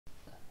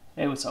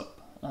Hey, what's up?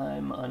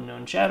 I'm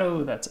Unknown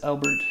Shadow, that's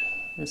Albert.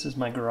 This is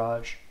my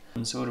garage.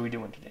 And so what are we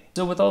doing today?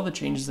 So with all the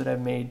changes that I've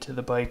made to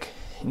the bike,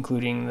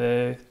 including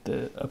the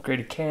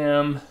upgraded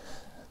cam,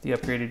 the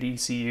upgraded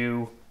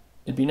ECU,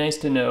 it'd be nice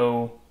to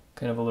know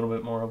kind of a little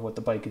bit more of what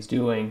the bike is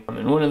doing.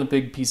 And one of the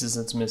big pieces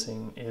that's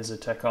missing is a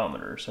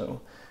tachometer.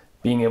 So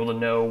being able to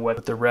know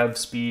what the rev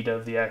speed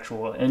of the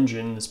actual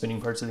engine, the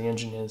spinning parts of the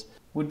engine is,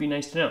 would be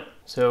nice to know.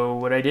 So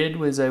what I did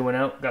was I went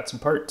out, got some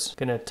parts,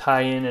 gonna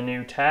tie in a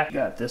new Tach.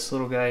 Got this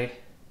little guy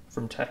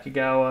from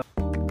Takegawa.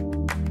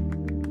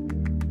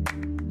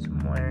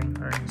 Some wiring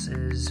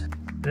harnesses.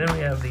 Then we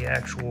have the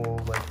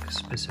actual, like,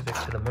 specific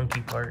to the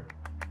monkey part.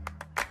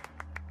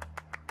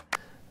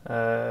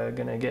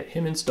 Gonna get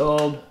him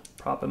installed,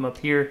 prop him up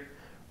here,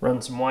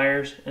 run some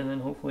wires, and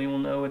then hopefully we'll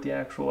know what the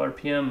actual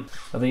RPM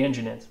of the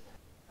engine is.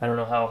 I don't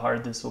know how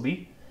hard this will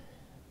be.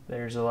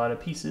 There's a lot of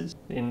pieces,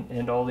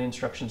 and all the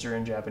instructions are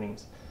in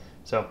Japanese.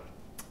 So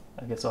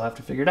I guess I'll have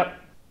to figure it out.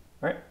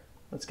 All right,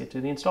 let's get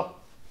to the install.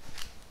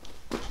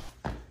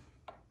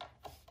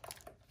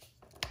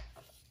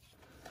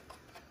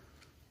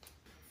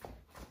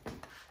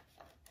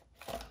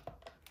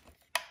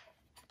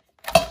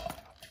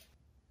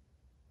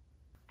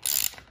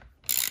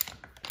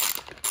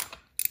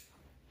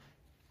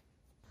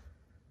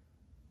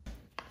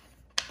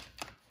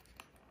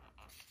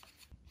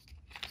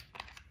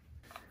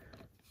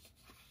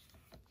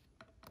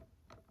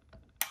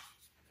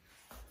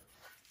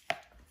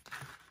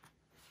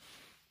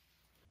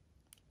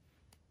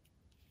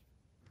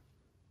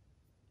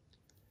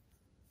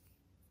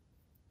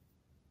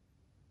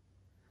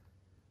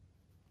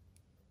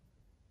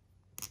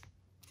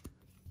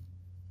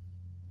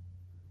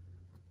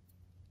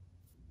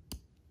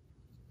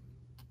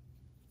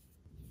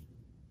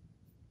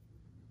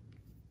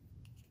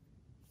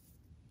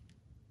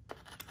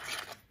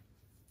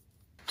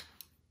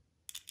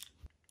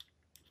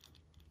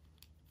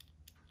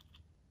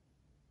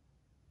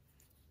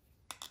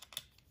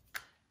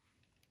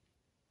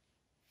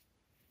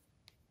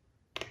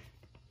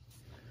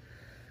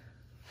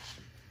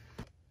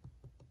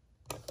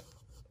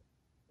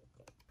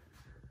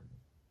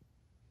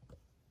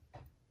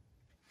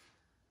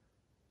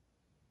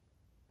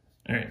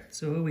 All right,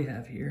 so what we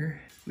have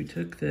here, we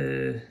took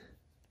the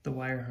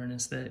wire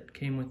harness that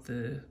came with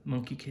the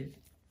monkey kit,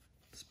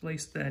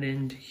 spliced that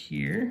into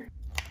here.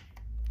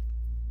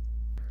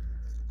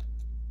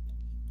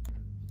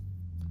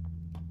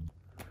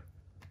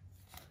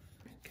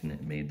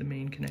 Made the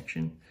main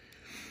connection.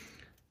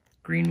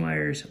 Green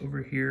wires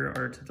over here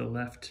are to the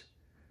left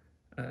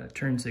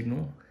turn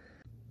signal.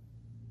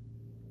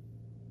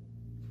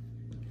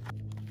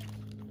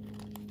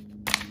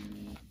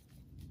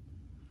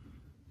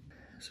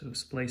 So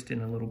spliced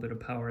in a little bit of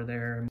power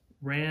there.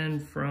 Ran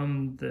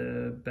from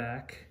the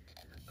back,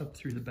 up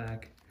through the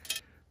back.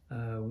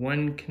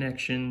 One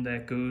connection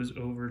that goes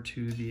over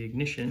to the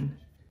ignition,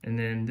 and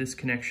then this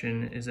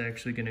connection is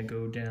actually going to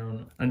go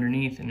down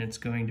underneath, and it's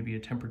going to be a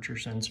temperature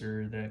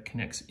sensor that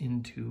connects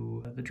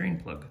into the drain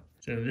plug.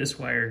 So this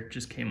wire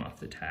just came off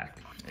the Tach.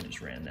 I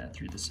just ran that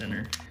through the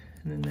center.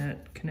 And then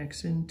that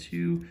connects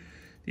into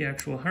the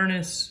actual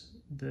harness,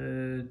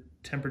 the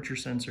temperature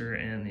sensor,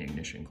 and the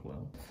ignition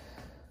coil.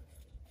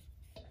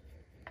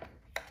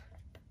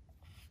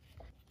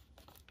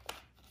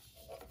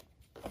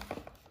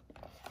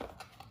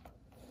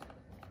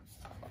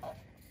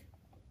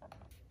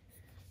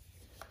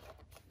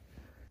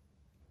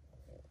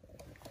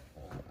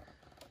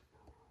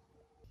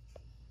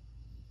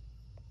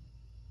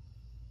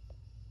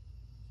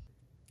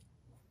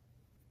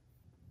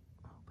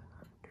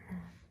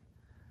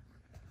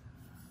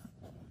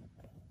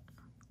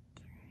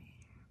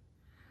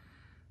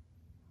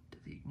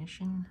 The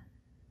ignition,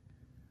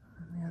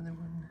 and the other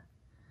one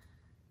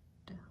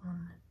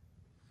down.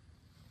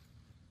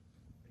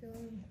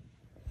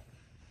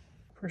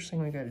 First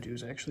thing we got to do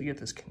is actually get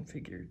this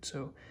configured.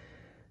 So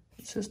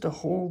it says to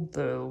hold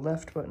the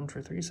left button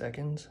for 3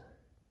 seconds.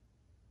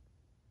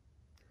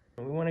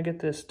 And we want to get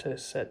this to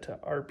set to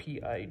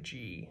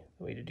RPIG.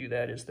 The way to do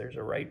that is there's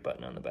a right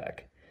button on the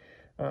back.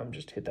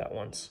 Just hit that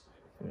once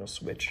and it'll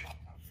switch.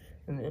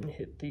 And then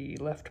hit the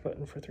left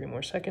button for 3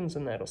 more seconds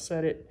and that'll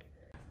set it.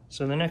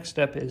 So the next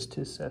step is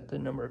to set the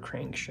number of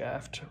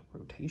crankshaft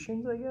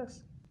rotations, I guess,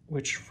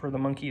 which for the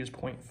monkey is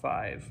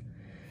 0.5.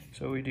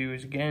 So what we do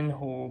is again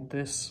hold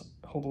the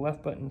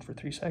left button for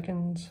 3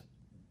 seconds,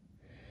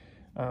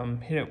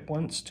 hit it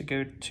once to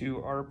go to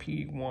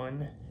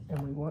RP1, and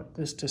we want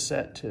this to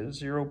set to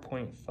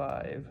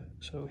 0.5.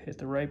 So hit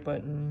the right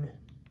button,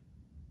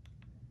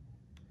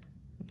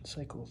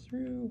 cycle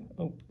through,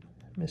 oh,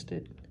 missed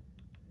it.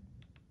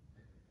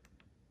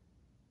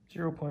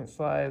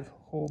 0.5,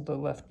 hold the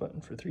left button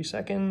for 3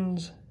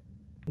 seconds.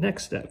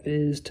 Next step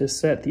is to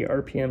set the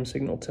RPM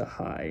signal to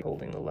high.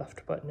 Holding the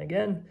left button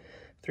again,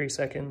 3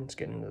 seconds,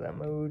 get into that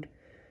mode.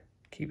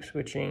 Keep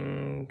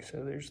switching,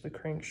 so there's the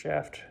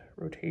crankshaft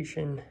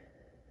rotation,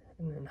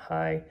 and then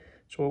high.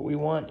 So what we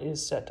want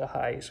is set to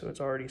high, so it's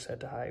already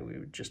set to high. We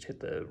would just hit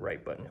the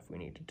right button if we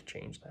needed to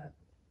change that.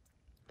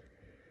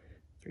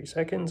 3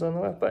 seconds on the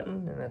left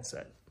button, and that's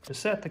set. To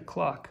set the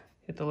clock,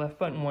 hit the left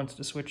button once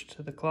to switch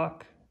to the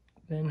clock,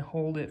 then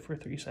hold it for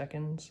 3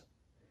 seconds.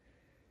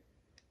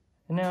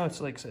 And now it's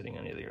like setting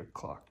any of the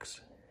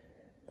clocks,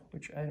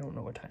 which I don't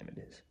know what time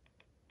it is.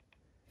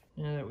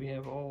 Now that we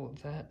have all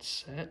of that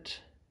set,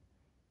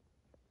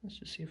 let's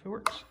just see if it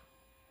works.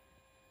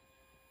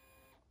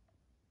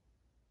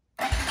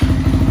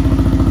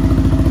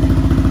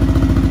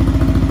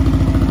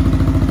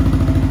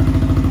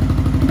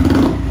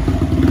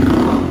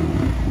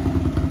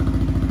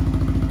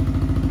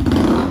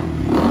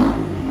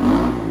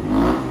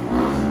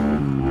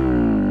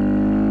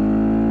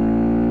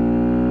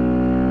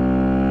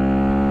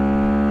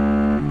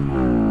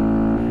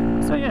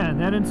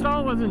 That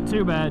install wasn't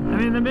too bad. I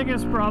mean, the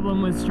biggest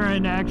problem was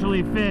trying to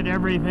actually fit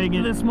everything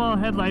in this small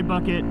headlight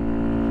bucket.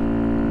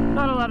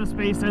 Not a lot of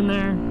space in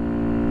there.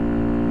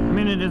 I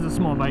mean, it is a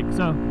small bike,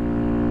 so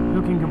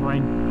who can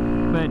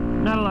complain? But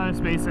not a lot of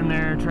space in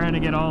there trying to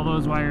get all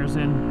those wires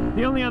in.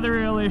 The only other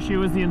real issue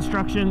was the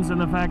instructions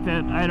and the fact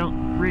that I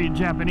don't read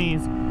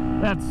Japanese.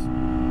 I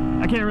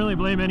can't really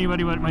blame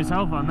anybody but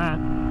myself on that.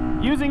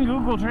 Using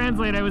Google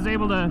Translate, I was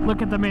able to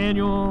look at the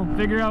manual,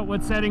 figure out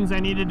what settings I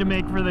needed to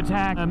make for the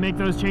tach, make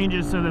those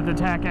changes so that the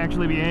tach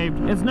actually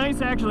behaved. It's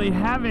nice actually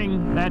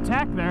having that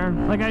tach there.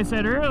 Like I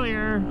said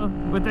earlier,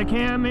 with the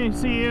cam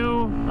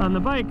ECU on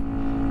the bike,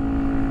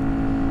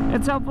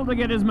 it's helpful to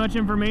get as much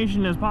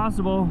information as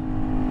possible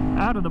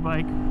out of the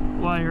bike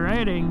while you're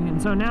riding.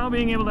 And so now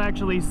being able to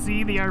actually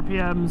see the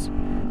RPMs,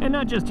 and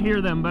not just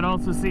hear them, but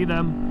also see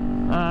them,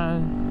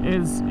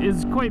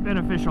 is quite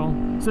beneficial.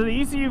 So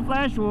the ECU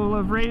flash will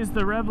have raised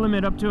the rev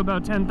limit up to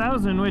about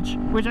 10,000,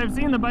 which I've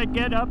seen the bike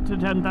get up to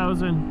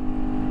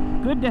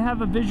 10,000. Good to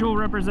have a visual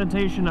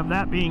representation of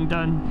that being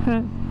done.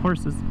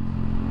 Horses.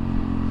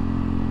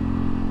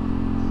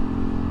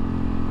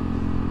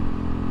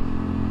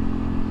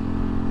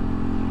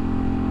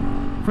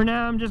 For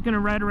now, I'm just going to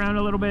ride around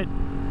a little bit,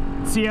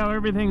 see how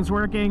everything's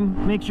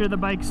working, make sure the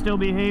bike's still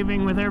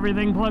behaving with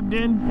everything plugged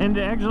in, and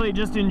to actually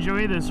just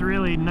enjoy this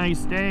really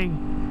nice day.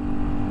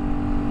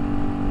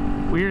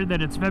 Weird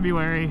that it's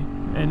February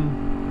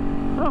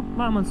and... oh,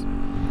 llamas.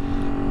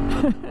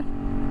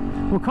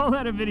 We'll call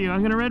that a video.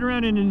 I'm gonna ride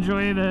around and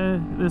enjoy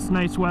this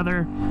nice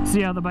weather,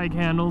 see how the bike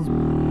handles.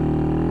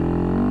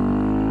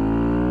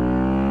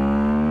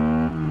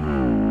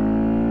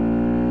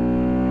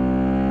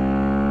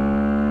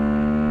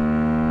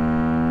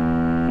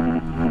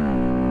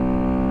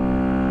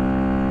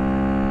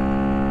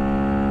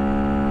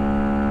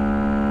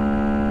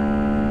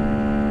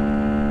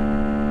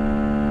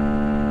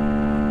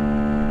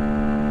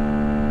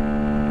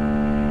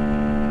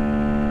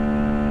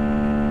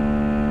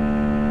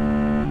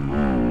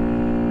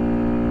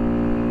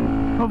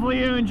 Hopefully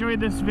you enjoyed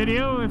this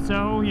video. If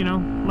so, you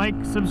know, like,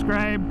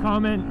 subscribe,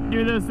 comment,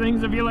 do those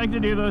things if you like to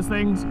do those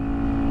things.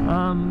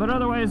 But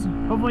otherwise,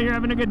 hopefully you're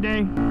having a good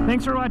day.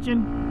 Thanks for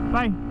watching.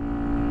 Bye.